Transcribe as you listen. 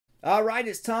All right,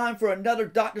 it's time for another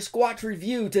Dr. Squatch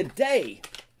review. Today,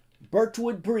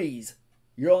 Birchwood Breeze,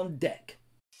 you're on deck.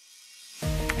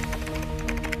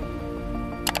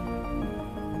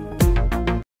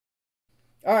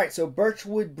 All right, so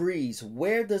Birchwood Breeze,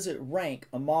 where does it rank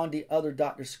among the other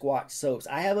Dr. Squatch soaps?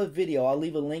 I have a video, I'll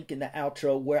leave a link in the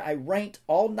outro, where I ranked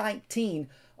all 19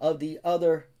 of the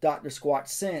other Dr. Squatch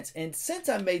scents. And since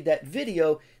I made that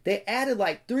video, they added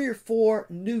like 3 or 4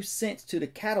 new scents to the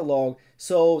catalog.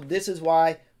 So this is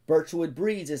why Birchwood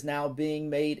Breeze is now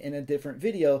being made in a different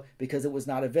video, because it was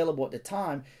not available at the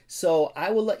time. So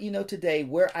I will let you know today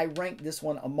where I rank this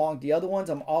one among the other ones.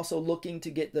 I'm also looking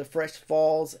to get the Fresh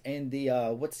Falls and the,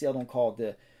 what's the other one called?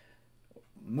 The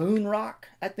Moon Rock,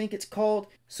 I think it's called.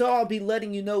 So I'll be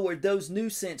letting you know where those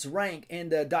new scents rank in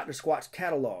the Dr. Squatch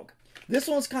catalog. This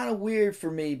one's kind of weird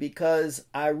for me because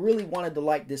I really wanted to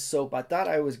like this soap. I thought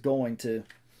I was going to.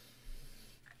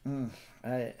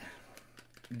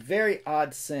 Very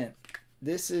odd scent.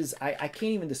 This is, I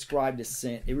can't even describe this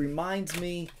scent. It reminds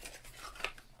me,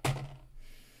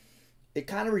 it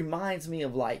kind of reminds me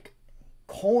of like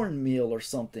cornmeal or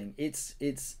something. It's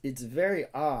very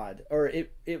odd. Or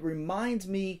it reminds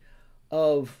me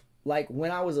of like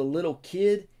when I was a little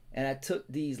kid and I took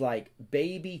these like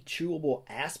baby chewable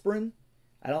aspirin.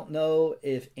 I don't know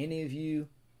if any of you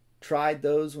tried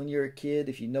those when you were a kid,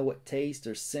 if you know what taste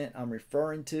or scent I'm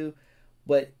referring to.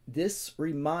 But this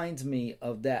reminds me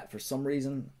of that for some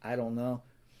reason. I don't know.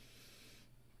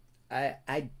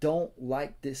 I don't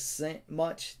like this scent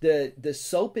much. The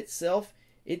soap itself,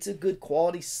 it's a good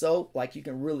quality soap. Like you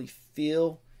can really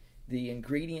feel the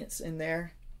ingredients in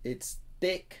there. It's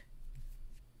thick.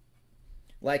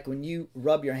 Like when you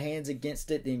rub your hands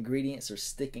against it, the ingredients are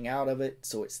sticking out of it.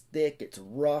 So it's thick, it's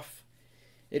rough.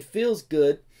 It feels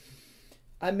good.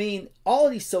 I mean, all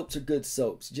of these soaps are good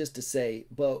soaps, just to say.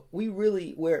 But we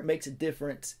really, where it makes a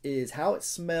difference is how it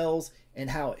smells and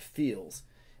how it feels.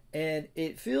 And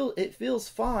it feels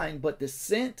fine, but the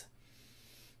scent,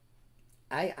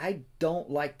 I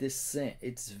don't like this scent.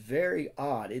 It's very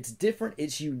odd. It's different.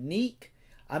 It's unique.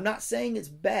 I'm not saying it's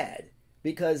bad.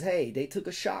 Because, hey, they took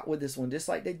a shot with this one, just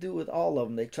like they do with all of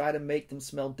them. They try to make them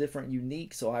smell different,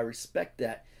 unique, so I respect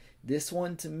that. This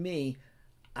one, to me,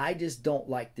 I just don't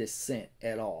like this scent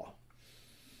at all.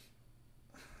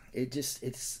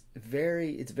 It's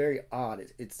very odd.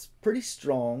 It's pretty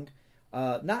strong.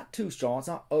 Not too strong. It's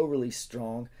not overly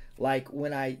strong. Like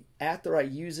when after I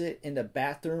use it in the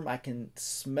bathroom, I can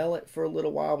smell it for a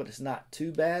little while, but it's not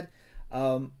too bad.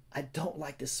 I don't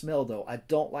like the smell though. I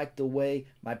don't like the way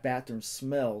my bathroom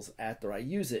smells after I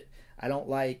use it. I don't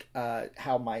like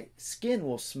how my skin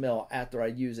will smell after I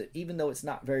use it, even though it's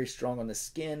not very strong on the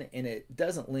skin and it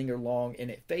doesn't linger long and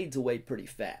it fades away pretty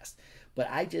fast. But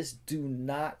I just do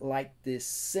not like this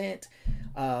scent.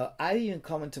 I even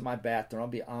come into my bathroom, I'll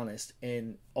be honest,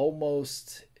 and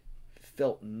almost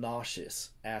felt nauseous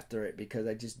after it because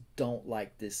I just don't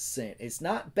like this scent. It's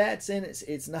not bad scent.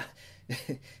 It's not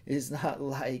it's not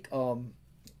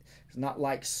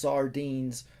like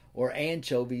sardines or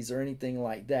anchovies or anything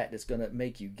like that that's gonna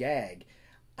make you gag.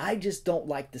 I just don't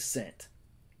like the scent.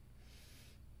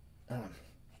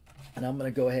 And I'm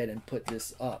gonna go ahead and put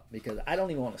this up because I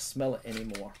don't even want to smell it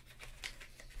anymore.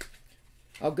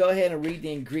 I'll go ahead and read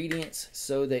the ingredients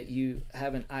so that you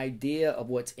have an idea of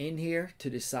what's in here to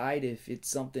decide if it's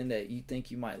something that you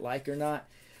think you might like or not.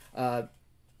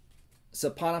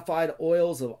 Saponified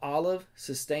oils of olive,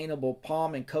 sustainable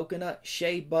palm and coconut,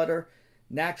 shea butter,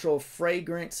 natural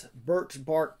fragrance, birch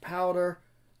bark powder,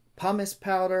 pumice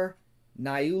powder,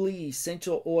 niaouli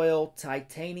essential oil,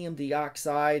 titanium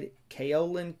dioxide,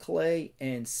 kaolin clay,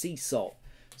 and sea salt.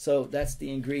 So that's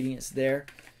the ingredients there.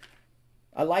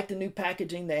 I like the new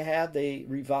packaging they have. They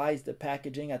revised the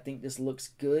packaging. I think this looks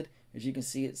good. As you can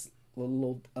see, it's a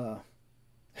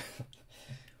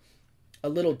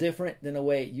little different than the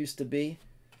way it used to be.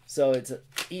 So it's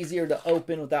easier to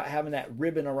open without having that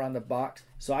ribbon around the box.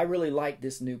 So I really like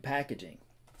this new packaging.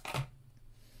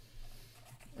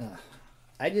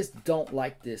 I just don't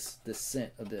like the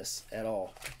scent of this at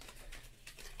all.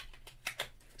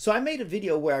 So I made a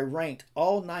video where I ranked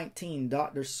all 19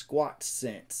 Dr. Squatch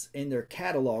scents in their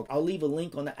catalog. I'll leave a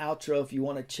link on the outro if you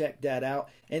want to check that out.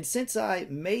 And since I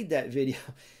made that video,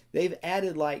 they've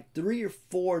added like 3 or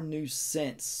 4 new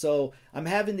scents. So I'm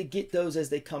having to get those as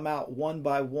they come out one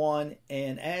by one.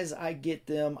 And as I get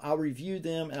them, I'll review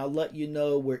them and I'll let you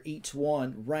know where each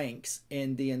one ranks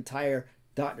in the entire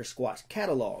Dr. Squatch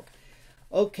catalog.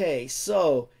 Okay,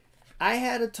 so I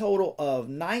had a total of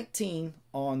 19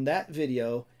 on that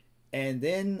video, and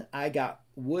then I got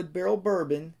Wood Barrel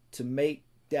Bourbon to make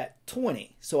that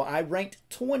 20. So I ranked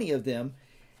 20 of them,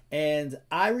 And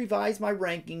I revised my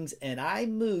rankings and I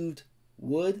moved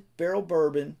Wood Barrel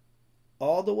Bourbon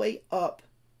all the way up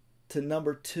to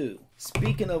number 2.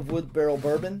 Speaking of Wood Barrel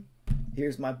Bourbon,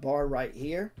 here's my bar right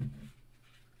here.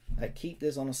 I keep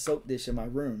this on a soap dish in my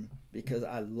room because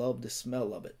I love the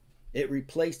smell of it. It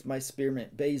replaced my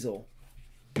spearmint basil.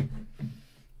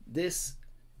 This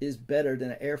is better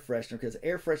than an air freshener because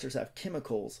air fresheners have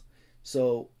chemicals.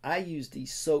 So I use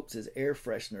these soaps as air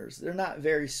fresheners. They're not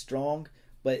very strong,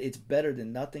 but it's better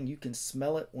than nothing. You can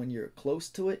smell it when you're close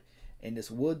to it. And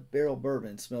this Wood Barrel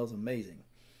Bourbon smells amazing.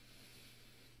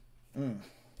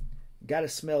 Got to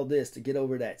smell this to get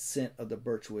over that scent of the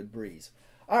Birchwood Breeze.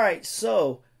 All right,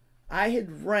 so I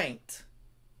had ranked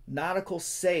Nautical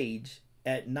Sage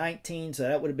at 19, so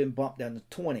that would have been bumped down to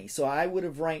 20. So I would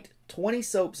have ranked 20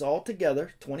 soaps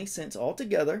altogether, 20 cents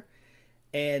altogether,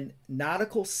 and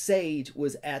Nautical Sage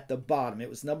was at the bottom. It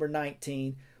was number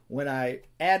 19. When I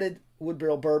added Wood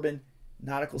Barrel Bourbon,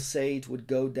 Nautical Sage would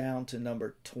go down to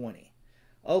number 20.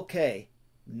 Okay,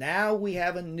 now we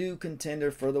have a new contender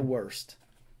for the worst.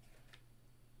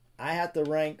 I have to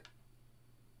rank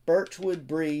Birchwood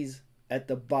Breeze at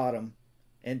the bottom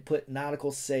and put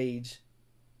Nautical Sage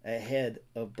ahead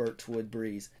of Birchwood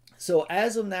Breeze. So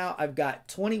as of now, I've got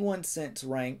 21 cents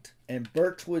ranked and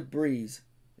Birchwood Breeze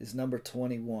is number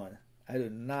 21. I do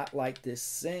not like this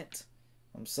scent.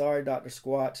 I'm sorry, Dr.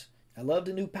 Squatch. I love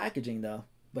the new packaging though,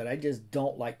 but I just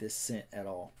don't like this scent at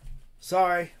all.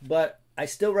 Sorry, but I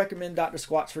still recommend Dr.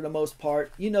 Squatch for the most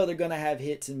part. You know they're going to have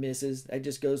hits and misses. That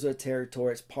just goes with the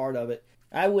territory. It's part of it.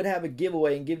 I would have a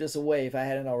giveaway and give this away if I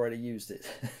hadn't already used it.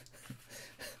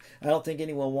 I don't think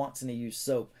anyone wants any used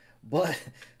soap, but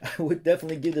I would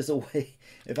definitely give this away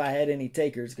if I had any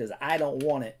takers because I don't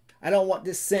want it. I don't want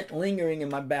this scent lingering in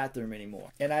my bathroom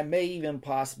anymore. And I may even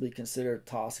possibly consider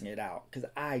tossing it out because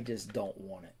I just don't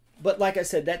want it. But like I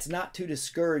said, that's not to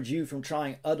discourage you from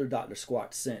trying other Dr.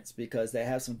 Squatch scents because they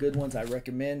have some good ones I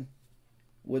recommend.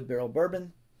 Wood Barrel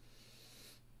Bourbon,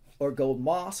 or Gold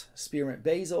Moss, Spearmint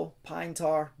Basil, Pine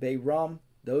Tar, Bay Rum.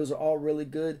 Those are all really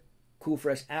good. Cool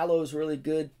Fresh Aloe is really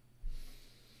good.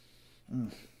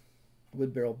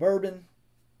 Wood Barrel Bourbon.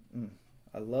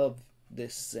 I love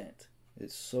this scent.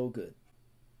 It's so good.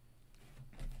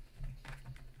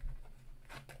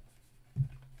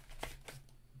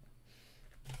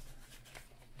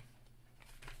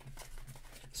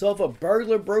 So if a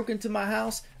burglar broke into my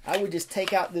house, I would just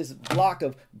take out this block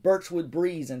of Birchwood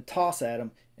Breeze and toss at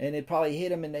him. And it'd probably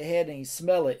hit him in the head and he'd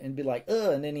smell it and be like,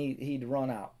 ugh, and then he'd run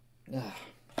out. Ugh.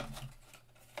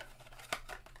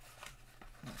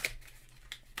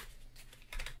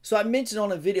 So I mentioned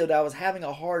on a video that I was having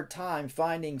a hard time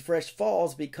finding Fresh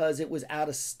Falls because it was out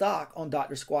of stock on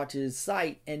Dr. Squatch's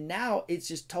site. And now it's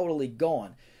just totally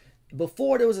gone.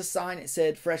 Before there was a sign that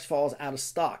said Fresh Falls out of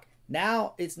stock.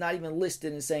 Now it's not even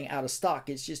listed and saying out of stock.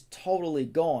 It's just totally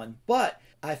gone. But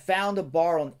I found a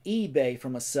bar on eBay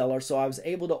from a seller, so I was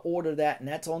able to order that, and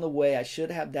that's on the way. I should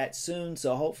have that soon,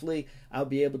 so hopefully I'll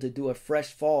be able to do a Fresh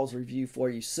Falls review for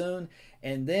you soon.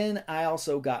 And then I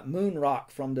also got Moon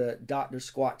Rock from the Dr.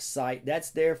 Squatch site.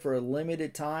 That's there for a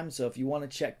limited time, so if you want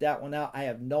to check that one out, I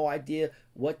have no idea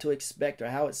what to expect or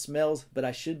how it smells, but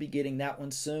I should be getting that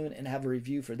one soon and have a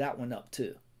review for that one up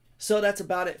too. So that's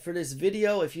about it for this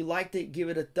video. If you liked it, give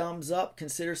it a thumbs up.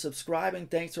 Consider subscribing.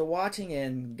 Thanks for watching,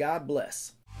 and God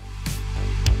bless.